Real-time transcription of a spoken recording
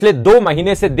पिछले 2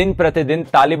 महीने से दिन प्रतिदिन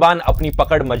तालिबान अपनी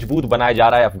पकड़ मजबूत बनाए जा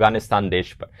रहा है अफगानिस्तान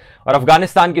देश पर, और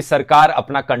अफगानिस्तान की सरकार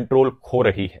अपना कंट्रोल खो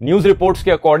रही है। न्यूज रिपोर्ट्स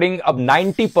के अकॉर्डिंग अब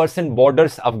 90%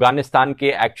 बॉर्डर्स अफगानिस्तान के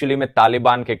एक्चुअली में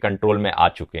तालिबान के कंट्रोल में आ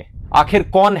चुके हैं। आखिर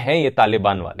कौन है ये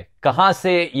तालिबान वाले, कहां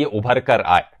से ये उभर कर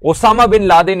आए, ओसामा बिन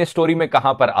लादेन स्टोरी में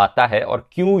कहां पर आता है, और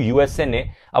क्यों यूएसए ने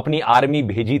अपनी आर्मी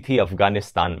भेजी थी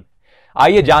अफगानिस्तान में।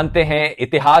 आइए जानते हैं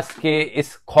इतिहास के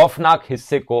इस खौफनाक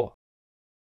हिस्से को।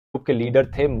 ग्रुप के लीडर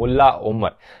थे मुल्ला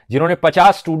उमर, जिन्होंने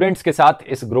 50 स्टूडेंट्स के साथ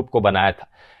इस ग्रुप को बनाया था।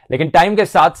 लेकिन टाइम के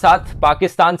साथ साथ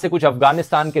पाकिस्तान से कुछ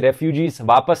अफगानिस्तान के रेफ्यूजीज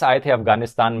वापस आए थे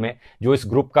अफगानिस्तान में, जो इस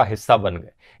ग्रुप का हिस्सा बन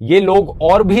गए। ये लोग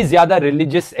और भी ज्यादा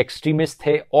रिलीजियस एक्सट्रीमिस्ट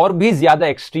थे, और भी ज्यादा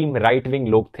एक्सट्रीम राइट विंग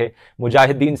लोग थे,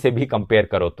 मुजाहिदीन से भी कंपेयर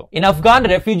करो तो। इन अफगान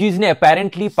रेफ्यूजीज ने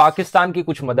अपेरेंटली पाकिस्तान के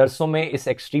कुछ मदरसों में इस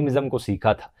एक्सट्रीमिज्म को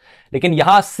सीखा था। लेकिन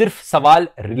यहां सिर्फ सवाल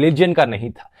रिलीजन का नहीं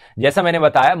था। जैसा मैंने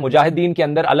बताया, मुजाहिदीन के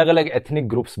अंदर अलग अलग एथनिक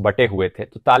ग्रुप्स बटे हुए थे,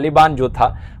 तो तालिबान जो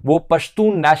था वो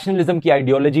पश्तून नेशनलिज्म की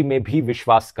आइडियोलॉजी में भी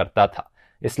विश्वास करता था,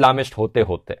 इस्लामिस्ट होते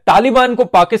होते। तालिबान को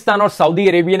पाकिस्तान और सऊदी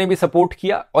अरेबिया ने भी सपोर्ट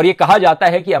किया, और यह कहा जाता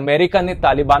है कि अमेरिका ने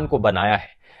तालिबान को बनाया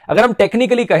है। अगर हम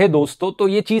टेक्निकली कहें दोस्तों तो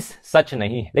यह चीज सच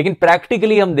नहीं है, लेकिन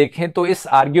प्रैक्टिकली हम देखें तो इस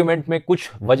आर्ग्यूमेंट में कुछ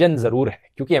वजन जरूर है,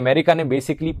 क्योंकि अमेरिका ने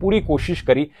बेसिकली पूरी कोशिश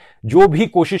करी, जो भी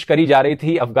कोशिश करी जा रही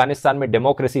थी अफगानिस्तान में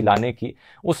डेमोक्रेसी लाने की,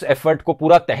 उस एफर्ट को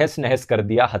पूरा तहस नहस कर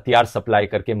दिया हथियार सप्लाई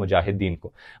करके मुजाहिदीन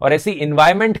को, और ऐसी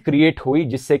इन्वायरमेंट क्रिएट हुई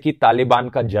जिससे कि तालिबान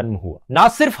का जन्म हुआ। ना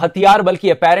सिर्फ हथियार, बल्कि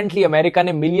अपेरेंटली अमेरिका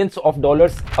ने मिलियंस ऑफ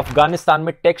डॉलर्स अफगानिस्तान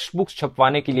में टेक्स्ट बुक्स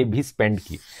छपवाने के लिए भी स्पेंड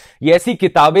की। ये ऐसी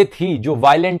किताबें थी जो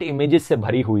वायलेंट इमेजेस से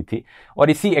भरी हुई थी और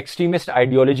इसी एक्सट्रीमिस्ट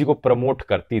आइडियोलॉजी को प्रमोट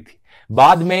करती थी।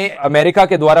 बाद में अमेरिका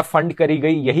के द्वारा फंड करी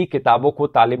गई यही किताबों को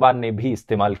तालिबान ने भी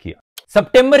इस्तेमाल किया।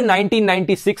 सितंबर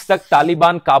 1996 तक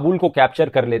तालिबान काबुल को कैप्चर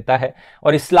कर लेता है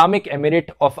और Islamic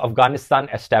emirate of Afghanistan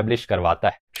establish करवाता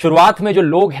है। शुरुआत में जो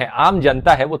लोग हैं, आम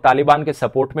जनता है, वो तालिबान के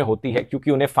सपोर्ट में होती है,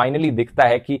 क्योंकि उन्हें फाइनली दिखता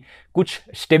है कि कुछ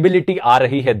स्टेबिलिटी आ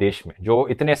रही है देश में, जो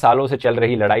इतने सालों से चल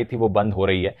रही लड़ाई थी वो बंद हो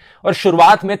रही है। और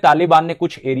शुरुआत में तालिबान ने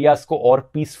कुछ एरियाज को और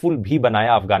पीसफुल भी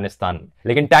बनाया अफगानिस्तान में।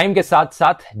 लेकिन टाइम के साथ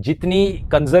साथ जितनी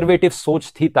कंजर्वेटिव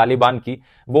सोच थी तालिबान की,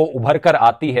 वो उभर कर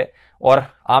आती है और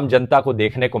आम जनता को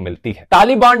देखने को मिलती है।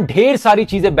 तालिबान ढेर सारी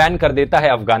चीजें बैन कर देता है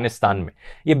अफगानिस्तान में।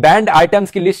 ये बैंड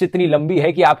आइटम्स की लिस्ट इतनी लंबी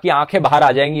है कि आपकी आंखें बाहर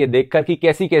आ जाएंगी ये देखकर कि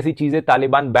कैसी कैसी चीजें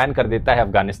तालिबान बैन कर देता है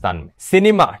अफगानिस्तान में।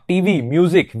 Cinema, TV,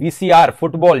 music, VCR,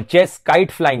 football, chess,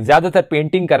 kite flying, ज्यादातर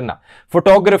पेंटिंग करना,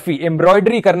 फोटोग्राफी,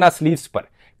 एम्ब्रॉयडरी करना स्लीव्स पर,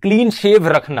 क्लीन शेव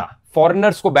रखना,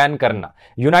 फॉरेनर्स को बैन करना,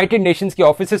 यूनाइटेड नेशंस के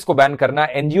ऑफिसेस को बैन करना,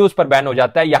 एनजीओज पर बैन हो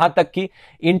जाता है। यहां तक कि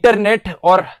इंटरनेट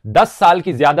और 10 साल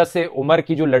की ज्यादा से उम्र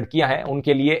की जो लड़कियां हैं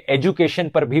उनके लिए एजुकेशन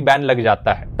पर भी बैन लग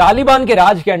जाता है। तालिबान के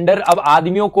राज के अंडर अब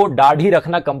आदमियों को दाढ़ी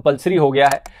रखना कंपलसरी हो गया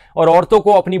है, और औरतों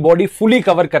को अपनी बॉडी फुली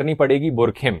कवर करनी पड़ेगी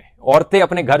बुरखे में। औरतें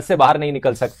अपने घर से बाहर नहीं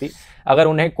निकल सकती अगर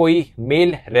उन्हें कोई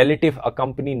मेल रिलेटिव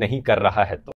अकंपनी नहीं कर रहा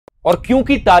है तो। और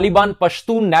क्योंकि तालिबान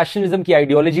पश्तून नेशनलिज्म की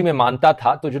आइडियोलॉजी में मानता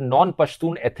था, तो जो नॉन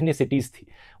पश्तून एथनिसिटीज थी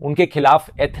उनके खिलाफ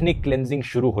एथनिक क्लेंजिंग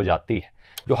शुरू हो जाती है।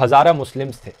 जो हजारा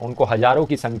मुस्लिम्स थे उनको हजारों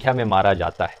की संख्या में मारा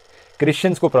जाता है,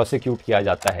 क्रिश्चियंस को प्रोसिक्यूट किया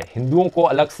जाता है, हिंदुओं को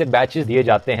अलग से बैचेस दिए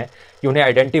जाते हैं कि उन्हें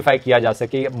आइडेंटिफाई किया जा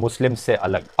सके मुस्लिम से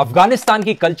अलग। अफगानिस्तान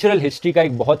की कल्चरल हिस्ट्री का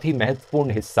एक बहुत ही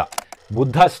महत्वपूर्ण हिस्सा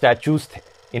बुद्धा स्टैचूज थे,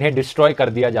 इन्हें डिस्ट्रॉय कर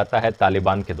दिया जाता है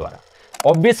तालिबान के द्वारा।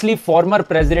 ऑब्वियसली फॉर्मर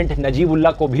प्रेसिडेंट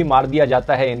नजीबुल्लाह को भी मार दिया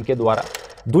जाता है इनके द्वारा।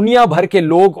 दुनिया भर के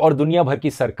लोग और दुनिया भर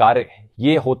की सरकारें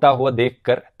ये होता हुआ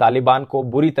देखकर तालिबान को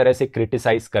बुरी तरह से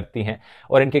क्रिटिसाइज करती हैं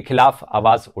और इनके खिलाफ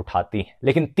आवाज उठाती हैं।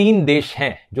 लेकिन 3 देश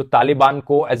हैं जो तालिबान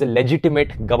को एज ए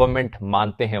लेजिटिमेट गवर्नमेंट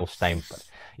मानते हैं उस टाइम पर।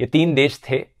 ये 3 देश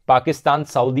थे पाकिस्तान,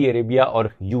 सऊदी अरेबिया और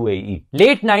यूएई।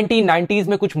 लेट 1990s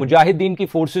में कुछ मुजाहिदीन की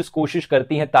फोर्सेस कोशिश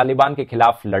करती हैं तालिबान के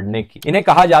खिलाफ लड़ने की। इन्हें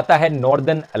कहा जाता है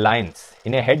नॉर्दर्न अलायंस।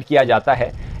 इन्हें हेड किया जाता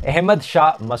है अहमद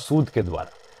शाह मसूद के द्वारा।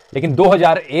 लेकिन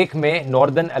 2001 में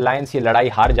नॉर्दर्न अलायंस ये लड़ाई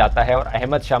हार जाता है और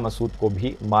अहमद शाह मसूद को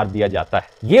भी मार दिया जाता है।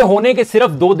 ये होने के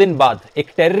सिर्फ 2 दिन बाद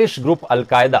एक टेररिस्ट ग्रुप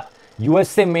अलकायदा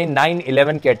यूएसए में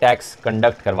 9/11 के अटैक्स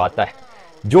कंडक्ट करवाता है,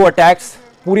 जो अटैक्स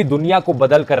पूरी दुनिया को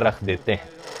बदल कर रख देते हैं।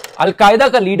 अलकायदा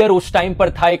का लीडर उस टाइम पर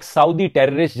था एक सऊदी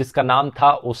टेररिस्ट जिसका नाम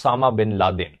था Osama bin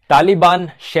Laden. Taliban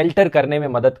shelter करने में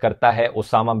मदद करता है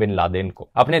ओसामा बिन लादेन को,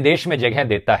 अपने देश में जगह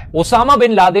देता है। ओसामा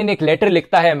बिन लादेन एक लेटर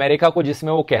लिखता है अमेरिका को,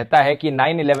 जिसमें वो कहता है कि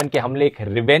 9/11 के हमले एक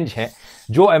रिवेंज है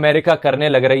जो अमेरिका करने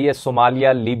लग रही है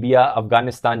सोमालिया, लीबिया,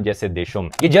 अफगानिस्तान जैसे देशों में।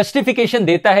 ये जस्टिफिकेशन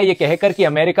देता है ये कहकर कि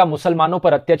अमेरिका मुसलमानों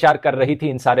पर अत्याचार कर रही थी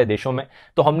इन सारे देशों में,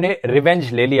 तो हमने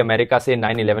रिवेंज ले ली अमेरिका से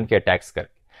 9/11 के अटैक्स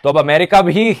करके। तो अब अमेरिका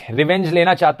भी रिवेंज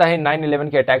लेना चाहता है 9/11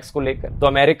 के अटैक्स को लेकर, तो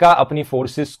अमेरिका अपनी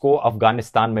फोर्सेस को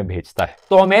अफगानिस्तान में भेजता है।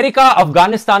 तो अमेरिका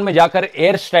अफगानिस्तान में जाकर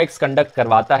एयर स्ट्राइक्स कंडक्ट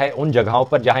करवाता है उन जगहों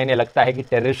पर जहां इन्हें लगता है कि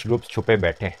टेररिस्ट ग्रुप्स छुपे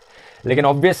बैठे हैं। लेकिन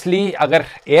ऑब्वियसली अगर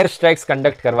एयर स्ट्राइक्स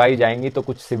कंडक्ट करवाई जाएंगी तो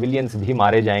कुछ सिविलियंस भी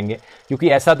मारे जाएंगे, क्योंकि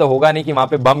ऐसा तो होगा नहीं कि वहां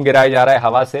पे बम गिराया जा रहा है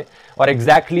हवा से और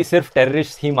एग्जैक्टली सिर्फ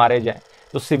टेररिस्ट ही मारे जाएं,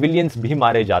 तो सिविलियंस भी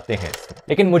मारे जाते हैं इसमें।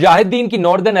 लेकिन मुजाहिदीन की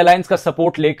नॉर्दर्न अलायंस का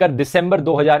सपोर्ट लेकर दिसंबर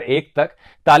 2001 तक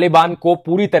तालिबान को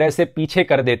पूरी तरह से पीछे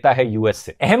कर देता है यूएस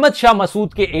से। अहमद शाह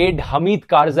मसूद के एड हमीद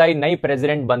कारजाई नई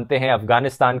प्रेसिडेंट बनते हैं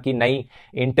अफगानिस्तान की नई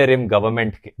इंटरिम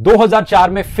गवर्नमेंट के। 2004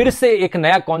 में फिर से एक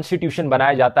नया कॉन्स्टिट्यूशन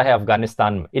बनाया जाता है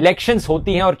अफगानिस्तान में। इलेक्शंस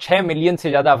होती हैं और 6 मिलियन से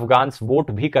ज्यादा अफगान्स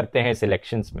वोट भी करते हैं इस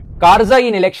इलेक्शंस में। कारजाई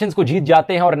इन इलेक्शंस को जीत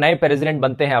जाते हैं और नए प्रेसिडेंट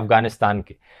बनते हैं अफगानिस्तान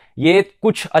के। ये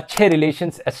कुछ अच्छे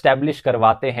रिलेशंस एस्टैब्लिश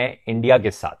करवाते हैं इंडिया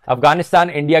के साथ। अफगानिस्तान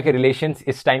इंडिया के रिलेशंस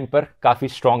इस टाइम पर काफी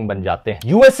स्ट्रांग बन जाते हैं।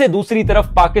 यूएसए दूसरी तरफ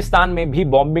पाकिस्तान में भी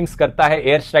बॉम्बिंग्स करता है,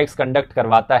 एयर स्ट्राइक्स कंडक्ट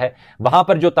करवाता है वहां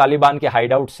पर जो तालिबान के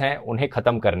हाइडआउट्स हैं उन्हें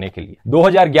खत्म करने के लिए।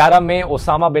 2011 में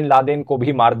ओसामा बिन लादेन को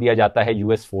भी मार दिया जाता है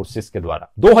यूएस फोर्सेस के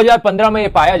द्वारा। 2015 में यह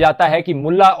पाया जाता है कि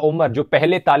मुल्ला ओमर जो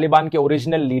पहले तालिबान के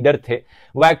ओरिजिनल लीडर थे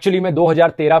वो एक्चुअली में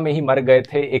 2013 में ही मर गए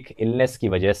थे एक इलनेस की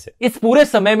वजह से। इस पूरे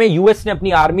समय में यूएस ने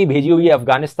अपनी आर्मी भेजी हुई है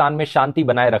अफगानिस्तान में शांति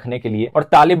बनाए रखने के लिए और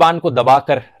तालिबान को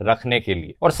दबाकर रखने के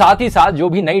लिए, और साथ ही साथ जो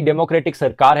भी नई डेमोक्रेटिक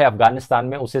सरकार है अफगानिस्तान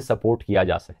में उसे सपोर्ट किया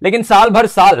जा सके। लेकिन साल भर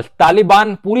साल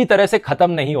तालिबान पूरी तरह से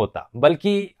खत्म नहीं होता,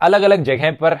 बल्कि अलग अलग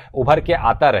जगह पर उभर के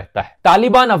आता रहता है।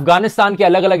 तालिबान अफगानिस्तान के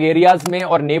अलग अलग एरियाज में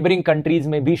और नेबरिंग कंट्रीज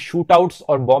में भी शूटआउट्स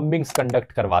और बॉम्बिंग्स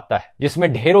कंडक्ट करवाता है,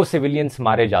 जिसमें ढेरों सिविलियंस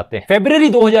मारे जाते हैं। फरवरी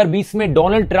 2020 में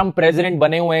डोनाल्ड ट्रंप प्रेसिडेंट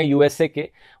बने हुए हैं यूएसए के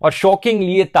और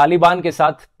शॉकिंगली ये तालिबान के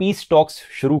साथ पीस टॉक्स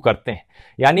शुरू करते हैं,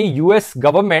 यानी यूएस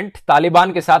गवर्नमेंट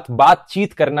तालिबान के साथ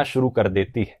बातचीत करना शुरू कर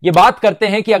देती है। ये बात करते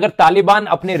हैं कि अगर तालिबान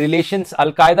अपने रिलेशंस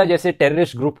अलकायदा जैसे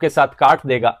टेररिस्ट ग्रुप के साथ काट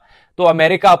देगा तो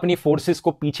अमेरिका अपनी फोर्सेस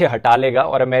को पीछे हटा लेगा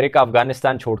और अमेरिका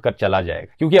अफगानिस्तान छोड़कर चला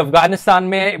जाएगा, क्योंकि अफगानिस्तान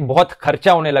में बहुत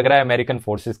खर्चा होने लग रहा है अमेरिकन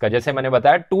फोर्सेस का। जैसे मैंने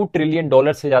बताया $2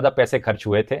 ट्रिलियन से ज्यादा पैसे खर्च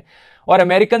हुए थे और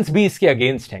अमेरिकन भी इसके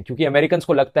अगेंस्ट हैं, क्योंकि अमेरिकन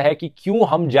को लगता है कि क्यों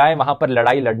हम जाएं वहां पर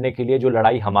लड़ाई लड़ने के लिए जो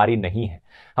लड़ाई हमारी नहीं है।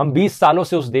 हम 20 सालों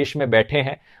से उस देश में बैठे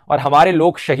हैं और हमारे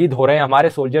लोग शहीद हो रहे हैं, हमारे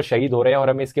सोल्जर शहीद हो रहे हैं और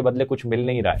हमें इसके बदले कुछ मिल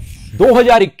नहीं रहा है।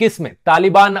 2021 में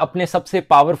तालिबान अपने सबसे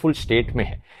पावरफुल स्टेट में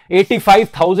है।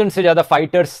 85,000 से ज्यादा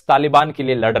फाइटर्स तालिबान के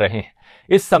लिए लड़ रहे हैं।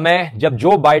 इस समय जब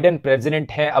जो बाइडेन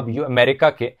प्रेसिडेंट है अब अमेरिका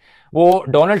के, वो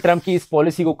डोनाल्ड ट्रंप की इस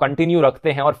पॉलिसी को कंटिन्यू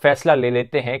रखते हैं और फैसला ले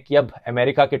लेते हैं कि अब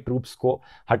अमेरिका के ट्रूप्स को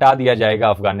हटा दिया जाएगा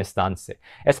अफगानिस्तान से,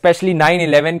 स्पेशली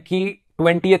 9/11 की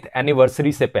 20th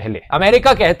एनिवर्सरी से पहले।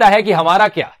 अमेरिका कहता है कि हमारा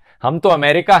क्या, हम तो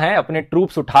अमेरिका हैं, अपने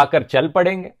ट्रूप्स उठाकर चल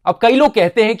पड़ेंगे। अब कई लोग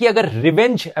कहते हैं कि अगर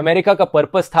रिवेंज अमेरिका का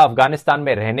पर्पस था अफगानिस्तान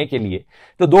में रहने के लिए,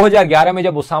 तो 2011 में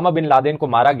जब ओसामा बिन लादेन को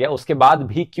मारा गया उसके बाद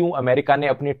भी क्यों अमेरिका ने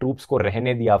अपने ट्रूप्स को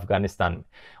रहने दिया अफगानिस्तान में,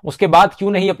 उसके बाद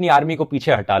क्यों नहीं अपनी आर्मी को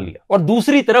पीछे हटा लिया। और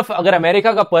दूसरी तरफ अगर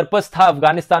अमेरिका का पर्पस था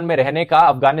अफगानिस्तान में रहने का,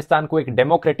 अफगानिस्तान को एक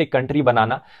डेमोक्रेटिक कंट्री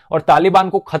बनाना और तालिबान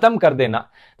को खत्म कर देना,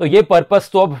 तो यह पर्पस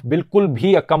तो अब बिल्कुल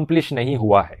भी अकम्प्लिश नहीं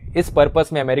हुआ है। इस पर्पस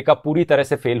में अमेरिका पूरी तरह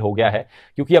से फेल हो गया है,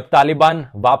 क्योंकि अब तालिबान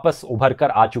वापस उभर कर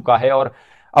आ चुका है और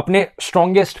अपने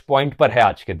स्ट्रॉन्गेस्ट पॉइंट पर है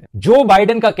आज के दिन। जो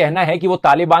बाइडेन का कहना है कि वो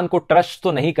तालिबान को ट्रस्ट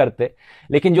तो नहीं करते,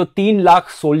 लेकिन जो 3 लाख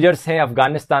सोल्जर्स हैं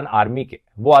अफगानिस्तान आर्मी के,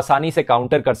 वो आसानी से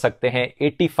काउंटर कर सकते हैं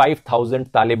 85,000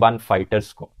 तालिबान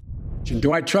फाइटर्स को।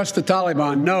 Do I trust the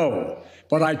Taliban? No.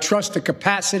 But I trust the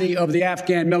capacity of the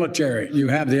Afghan military. You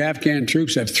have the Afghan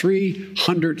troops have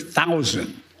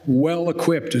 300,000 well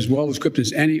equipped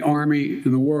as any army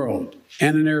in the world,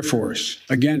 and an air force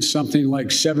against something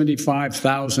like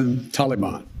 75,000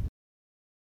 Taliban.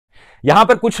 यहां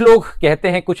पर कुछ लोग कहते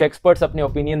हैं, कुछ experts अपने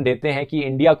opinion देते हैं कि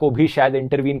इंडिया को भी शायद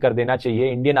इंटरवीन कर देना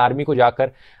चाहिए, इंडियन आर्मी को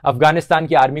जाकर अफगानिस्तान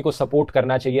की आर्मी को सपोर्ट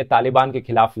करना चाहिए तालिबान के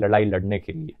खिलाफ लड़ाई लड़ने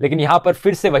के लिए। लेकिन यहां पर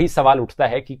फिर से वही सवाल उठता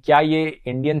है कि क्या ये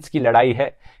इंडियंस की लड़ाई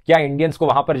है, क्या इंडियंस को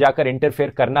वहां पर जाकर इंटरफेयर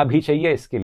करना भी चाहिए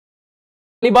इसके लिए।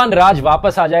 तालिबान राज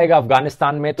वापस आ जाएगा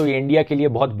अफगानिस्तान में तो ये इंडिया के लिए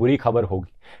बहुत बुरी खबर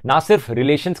होगी। ना सिर्फ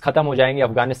रिलेशंस खत्म हो जाएंगे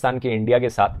अफगानिस्तान के इंडिया के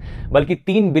साथ, बल्कि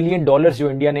 $3 बिलियन जो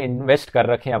इंडिया ने इन्वेस्ट कर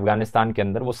रखे हैं अफगानिस्तान के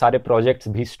अंदर, वो सारे प्रोजेक्ट्स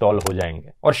भी स्टॉल हो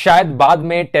जाएंगे और शायद बाद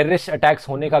में टेररिस्ट अटैक्स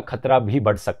होने का खतरा भी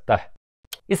बढ़ सकता है।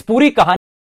 इस पूरी कहानी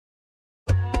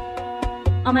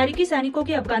अमेरिकी सैनिकों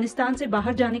के अफगानिस्तान से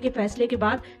बाहर जाने के फैसले के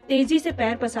बाद तेजी से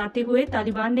पैर पसारते हुए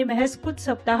तालिबान ने महज कुछ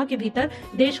सप्ताह के भीतर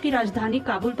देश की राजधानी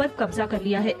काबुल पर कब्जा कर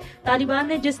लिया है। तालिबान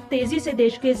ने जिस तेजी से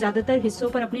देश के ज्यादातर हिस्सों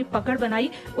पर अपनी पकड़ बनाई,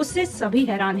 उससे सभी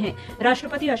हैरान हैं।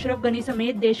 राष्ट्रपति अशरफ गनी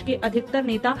समेत देश के अधिकतर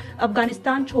नेता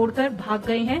अफगानिस्तान छोड़कर भाग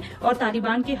गए हैं और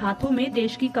तालिबान के हाथों में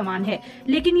देश की कमान है।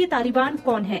 लेकिन ये तालिबान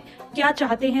कौन है, क्या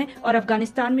चाहते हैं और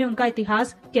अफगानिस्तान में उनका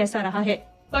इतिहास कैसा रहा है?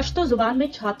 पश्तो जुबान में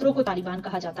छात्रों को तालिबान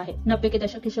कहा जाता है। 90 के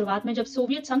दशक की शुरुआत में जब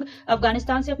सोवियत संघ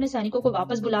अफगानिस्तान से अपने सैनिकों को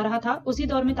वापस बुला रहा था, उसी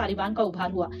दौर में तालिबान का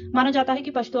उभार हुआ। माना जाता है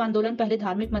कि पश्तो आंदोलन पहले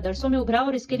धार्मिक मदरसों में उभरा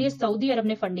और इसके लिए सऊदी अरब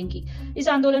ने फंडिंग की। इस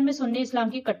आंदोलन में सुन्नी इस्लाम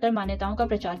की कट्टर मान्यताओं का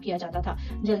प्रचार किया जाता था।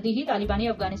 जल्दी ही तालिबानी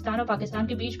अफगानिस्तान और पाकिस्तान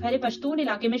के बीच फैले पश्तून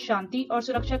इलाके में शांति और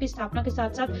सुरक्षा की स्थापना के साथ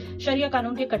साथ शरिया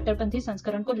कानून के कट्टरपंथी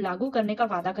संस्करण को लागू करने का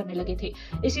वादा करने लगे थे।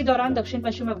 इसी दौरान दक्षिण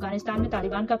पश्चिम अफगानिस्तान में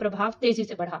तालिबान का प्रभाव तेजी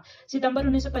से बढ़ा। सितंबर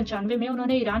 1995 में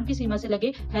उन्होंने ईरान की सीमा से लगे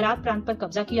हेरात प्रांत पर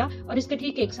कब्जा किया और इसके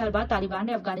ठीक एक साल बाद तालिबान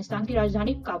ने अफगानिस्तान की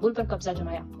राजधानी काबुल पर कब्जा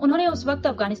जमाया। उन्होंने उस वक्त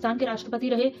अफगानिस्तान के राष्ट्रपति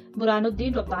रहे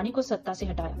बुरहानुद्दीन रब्बानी को सत्ता से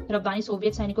हटाया। रब्बानी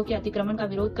सोवियत सैनिकों के अतिक्रमण का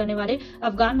विरोध करने वाले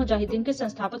अफगान मुजाहिदीन के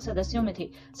संस्थापक सदस्यों में थे।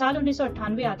 साल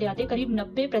 1998 आते आते करीब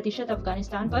 90%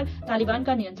 अफगानिस्तान पर तालिबान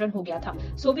का नियंत्रण हो गया था।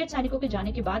 सोवियत सैनिकों के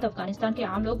जाने के बाद अफगानिस्तान के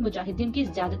आम लोग मुजाहिदीन की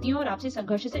ज्यादतियों और आपसी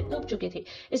संघर्ष से उब चुके थे,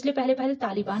 इसलिए पहले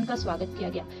तालिबान का स्वागत किया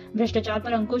गया। भ्रष्टाचार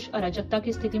पर अंकुश, अराजकता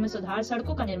की स्थिति में सुधार, सड़कों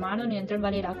का निर्माण और नियंत्रण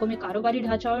वाले इलाकों में कारोबारी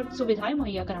ढांचा और सुविधाएं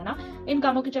मुहैया कराना, इन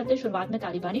कामों के चलते शुरुआत में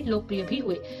तालिबानी लोकप्रिय भी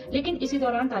हुए। लेकिन इसी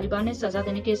दौरान तालिबान ने सजा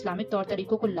देने के इस्लामिक तौर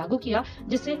तरीकों को लागू किया,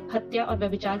 जिससे हत्या और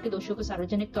व्यभिचार के दोषियों को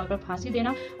सार्वजनिक तौर पर फांसी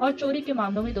देना और चोरी के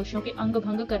मामलों में दोषियों के अंग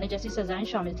भंग करने जैसी सजाएं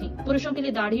शामिल थी। पुरुषों के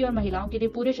लिए दाढ़ी और महिलाओं के लिए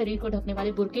पूरे शरीर को ढकने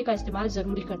वाले बुर्के का इस्तेमाल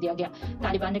जरूरी कर दिया गया।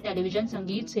 तालिबान ने टेलीविजन,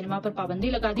 संगीत, सिनेमा पर पाबंदी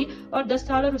लगा दी और 10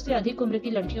 साल और उससे अधिक उम्र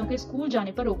की लड़कियों के स्कूल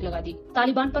जाने पर रोक लगा दी।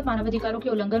 तालिबान पर मानवाधिकारों के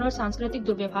उल्लंघन और सांस्कृतिक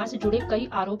दुर्व्यवहार से जुड़े कई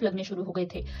आरोप लगने शुरू हो गए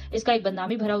थे। इसका एक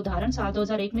बदनामी भरा उदाहरण साल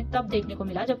 2001 में तब देखने को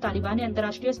मिला जब तालिबान ने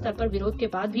अंतर्राष्ट्रीय स्तर पर विरोध के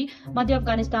बाद भी मध्य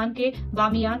अफगानिस्तान के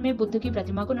बामियान में बुद्ध की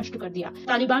प्रतिमा को नष्ट कर दिया।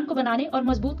 तालिबान को बनाने और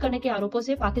मजबूत करने के आरोपों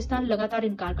से पाकिस्तान लगातार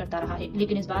इनकार करता रहा है,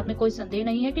 लेकिन इस बात में कोई संदेह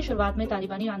नहीं है कि शुरुआत में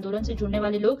तालिबानी आंदोलन से जुड़ने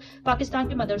वाले लोग पाकिस्तान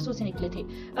के मदरसों से निकले थे।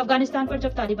 अफगानिस्तान पर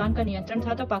जब तालिबान का नियंत्रण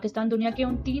था, तब पाकिस्तान दुनिया के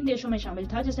उन 3 देशों में शामिल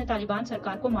था जिसने तालिबान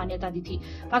सरकार को मान्यता दी थी।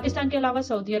 पाकिस्तान के अलावा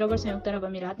सऊदी अरब और संयुक्त अरब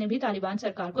अमीरात ने भी तालिबान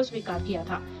सरकार को स्वीकार किया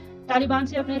था। तालिबान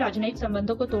से अपने राजनयिक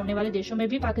संबंधों को तोड़ने वाले देशों में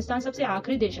भी पाकिस्तान सबसे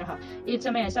आखिरी देश रहा। एक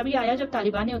समय ऐसा भी आया जब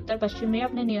तालिबान ने उत्तर पश्चिम में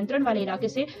अपने नियंत्रण वाले इलाके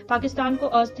से पाकिस्तान को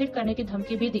अस्थिर करने की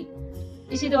धमकी भी दी।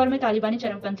 इसी दौर में तालिबानी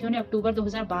चरमपंथियों ने अक्टूबर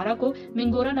 2012 को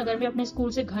मिंगोरा नगर में अपने स्कूल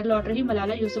से घर लौट रही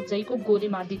मलाला यूसुफजई को गोली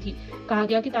मार दी थी। कहा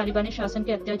गया कि तालिबानी शासन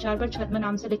के अत्याचार पर छद्म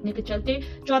नाम से लिखने के चलते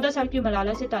 14 साल की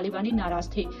मलाला से तालिबानी नाराज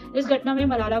थे। इस घटना में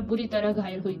मलाला बुरी तरह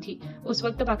घायल हुई थी। उस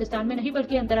वक्त पाकिस्तान में नहीं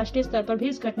बल्कि अंतर्राष्ट्रीय स्तर पर भी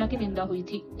इस घटना की निंदा हुई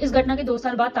थी। इस घटना के 2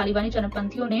 साल बाद तालिबानी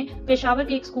चरमपंथियों ने पेशावर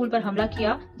के एक स्कूल पर हमला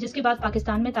किया, जिसके बाद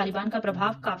पाकिस्तान में तालिबान का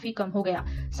प्रभाव काफी कम हो गया।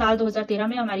 साल 2013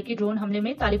 में अमेरिकी ड्रोन हमले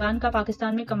में तालिबान का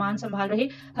पाकिस्तान में कमान संभाल रहे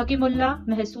हकीमुल्लाह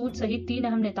महसूद सहित 3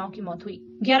 अहम नेताओं की मौत हुई।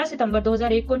 11 सितंबर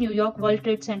 2001 को न्यूयॉर्क वर्ल्ड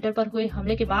ट्रेड सेंटर पर हुए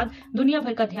हमले के बाद दुनिया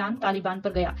भर का ध्यान तालिबान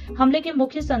पर गया। हमले के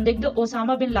मुख्य संदिग्ध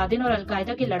ओसामा बिन लादेन और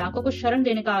अलकायदा के लड़ाकों को शरण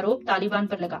देने का आरोप तालिबान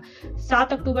पर लगा।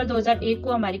 7 अक्टूबर 2001 को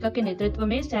अमेरिका के नेतृत्व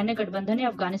में सैन्य गठबंधन ने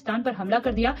अफगानिस्तान पर हमला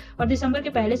कर दिया और दिसंबर के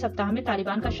पहले सप्ताह में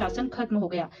तालिबान का शासन खत्म हो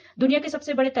गया। दुनिया के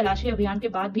सबसे बड़े तलाशी अभियान के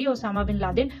बाद भी ओसामा बिन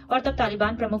लादेन और तब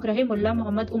तालिबान प्रमुख रहे मुल्ला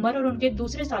मोहम्मद उमर और उनके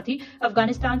दूसरे साथी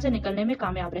अफगानिस्तान से निकलने में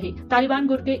कामयाब रहे। तालिबान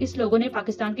गुट के इस लोगों ने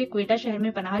पाकिस्तान के क्वेटा शहर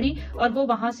में पनाह ली और वो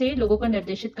वहां से लोगों को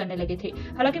निर्देशित करने लगे थे।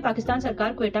 हालांकि पाकिस्तान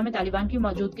सरकार क्वेटा में तालिबान की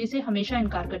मौजूदगी से हमेशा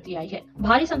इनकार करती आई है।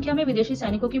 भारी संख्या में विदेशी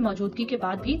सैनिकों की मौजूदगी के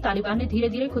बाद भी तालिबान ने धीरे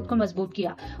धीरे खुद को मजबूत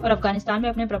किया और अफगानिस्तान में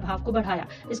अपने प्रभाव को बढ़ाया।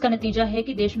 इसका नतीजा है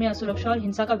कि देश में असुरक्षा और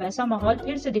हिंसा का वैसा माहौल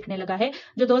फिर से दिखने लगा है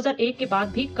जो 2001 के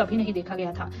बाद भी कभी नहीं देखा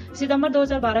गया था। सितंबर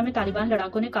 2012 में तालिबान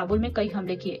लड़ाकों ने काबुल में कई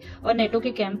हमले किए और नेटो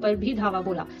के कैंप पर भी धावा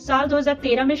बोला। साल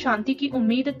 2013 में शांति की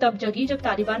उम्मीद तब जगी जब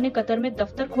तालिबान ने कतर में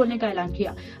दफ्तर खोलने का ऐलान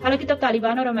किया। हालांकि तब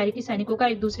तालिबान और अमेरिकी सैनिकों का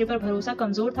एक दूसरे पर भरोसा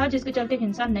कमजोर था, जिसके चलते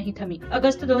हिंसा नहीं थमी।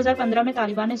 अगस्त 2015 में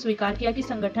तालिबान ने स्वीकार किया कि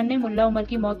संगठन ने मुल्ला उमर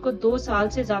की मौत को 2 साल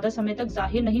से ज्यादा समय तक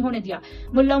जाहिर नहीं होने दिया।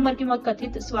 मुल्ला उमर की मौत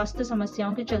कथित स्वास्थ्य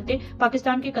समस्याओं के चलते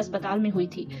पाकिस्तान के एक अस्पताल में हुई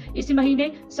थी। इसी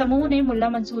महीने समूह ने मुल्ला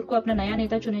मंसूर को अपना नया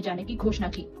नेता चुने जाने की घोषणा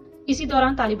की। इसी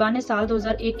दौरान तालिबान ने साल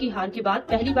 2001 की हार के बाद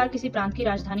पहली बार किसी प्रांत की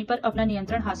राजधानी पर अपना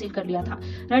नियंत्रण हासिल कर लिया था।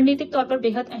 रणनीतिक तौर पर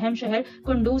बेहद अहम शहर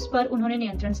कुंडूज पर उन्होंने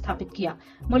नियंत्रण स्थापित किया।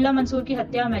 मुल्ला मंसूर की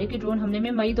हत्या अमेरिकी ड्रोन हमले में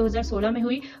मई 2016 में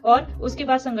हुई और उसके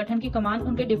बाद संगठन की कमान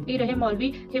उनके डिप्टी रहे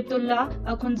मौलवी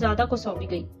हिब्तुल्लाह अखुंदजादा को सौंपी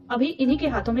गई। अभी इन्हीं के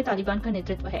हाथों में तालिबान का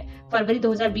नेतृत्व है। फरवरी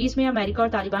 2020 में अमेरिका और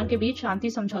तालिबान के बीच शांति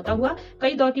समझौता हुआ।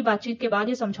 कई दौर की बातचीत के बाद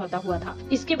ये समझौता हुआ था।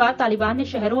 इसके बाद तालिबान ने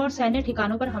शहरों और सैन्य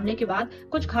ठिकानों पर हमले के बाद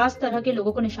कुछ खास तरह के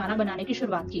लोगों को निशाना बनाने की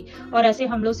शुरुआत की और ऐसे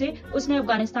हमलों से उसने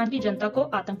अफगानिस्तान की जनता को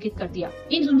आतंकित कर दिया।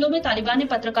 इन हमलों में तालिबान ने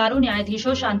पत्रकारों,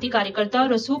 न्यायाधीशों, शांति कार्यकर्ता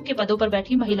और रसूख के पदों पर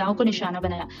बैठी महिलाओं को निशाना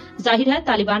बनाया। जाहिर है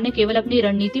तालिबान ने केवल अपनी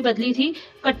रणनीति बदली थी,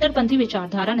 कट्टरपंथी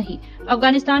विचारधारा नहीं।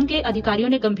 अफगानिस्तान के अधिकारियों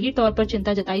ने गंभीर तौर पर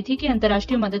चिंता जताई थी कि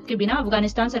अंतर्राष्ट्रीय मदद के बिना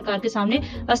अफगानिस्तान सरकार के सामने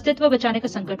अस्तित्व बचाने का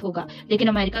संकट होगा। लेकिन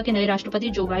अमेरिका के नए राष्ट्रपति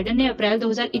जो बाइडेन ने अप्रैल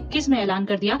 2021 में ऐलान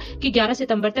कर दिया कि 11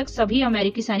 सितंबर तक सभी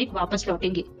अमेरिकी सैनिक वापस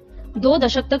लौटेंगे। 2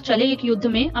 दशक तक चले एक युद्ध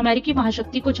में अमेरिकी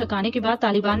महाशक्ति को छकाने के बाद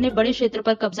तालिबान ने बड़े क्षेत्र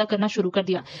पर कब्जा करना शुरू कर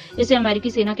दिया। इसे अमेरिकी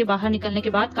सेना के बाहर निकलने के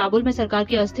बाद काबुल में सरकार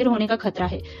के अस्थिर होने का खतरा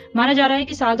है। माना जा रहा है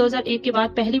कि साल 2001 के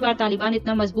बाद पहली बार तालिबान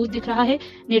इतना मजबूत दिख रहा है।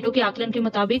 नेटो के आकलन के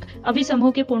मुताबिक अभी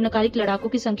समूह के पूर्णकालिक लड़ाकों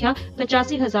की संख्या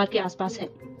 85,000 के आसपास है।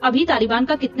 अभी तालिबान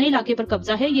का कितने इलाके पर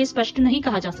कब्जा है ये स्पष्ट नहीं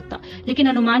कहा जा सकता, लेकिन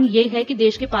अनुमान ये है कि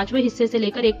देश के 5वें हिस्से से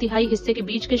लेकर 1/3 हिस्से के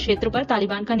बीच के क्षेत्र पर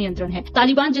तालिबान का नियंत्रण है।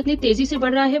 तालिबान जितनी तेजी से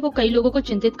बढ़ रहा है वो कई लोगों को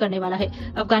चिंतित करने वाला है।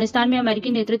 अफगानिस्तान में अमेरिकी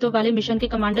नेतृत्व वाले मिशन के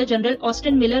कमांडर जनरल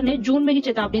ऑस्टिन मिलर ने जून में ही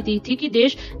चेतावनी दी थी कि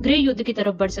देश गृह युद्ध की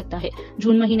तरफ बढ़ सकता है।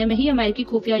 जून महीने में ही अमेरिकी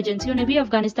खुफिया एजेंसियों ने भी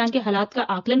अफगानिस्तान के हालात का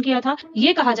आकलन किया था।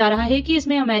 ये कहा जा रहा है कि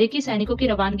इसमें अमेरिकी सैनिकों की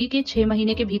रवानगी के 6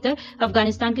 महीने के भीतर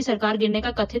अफगानिस्तान की सरकार गिरने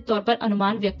का कथित तौर पर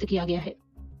अनुमान व्यक्त किया गया है।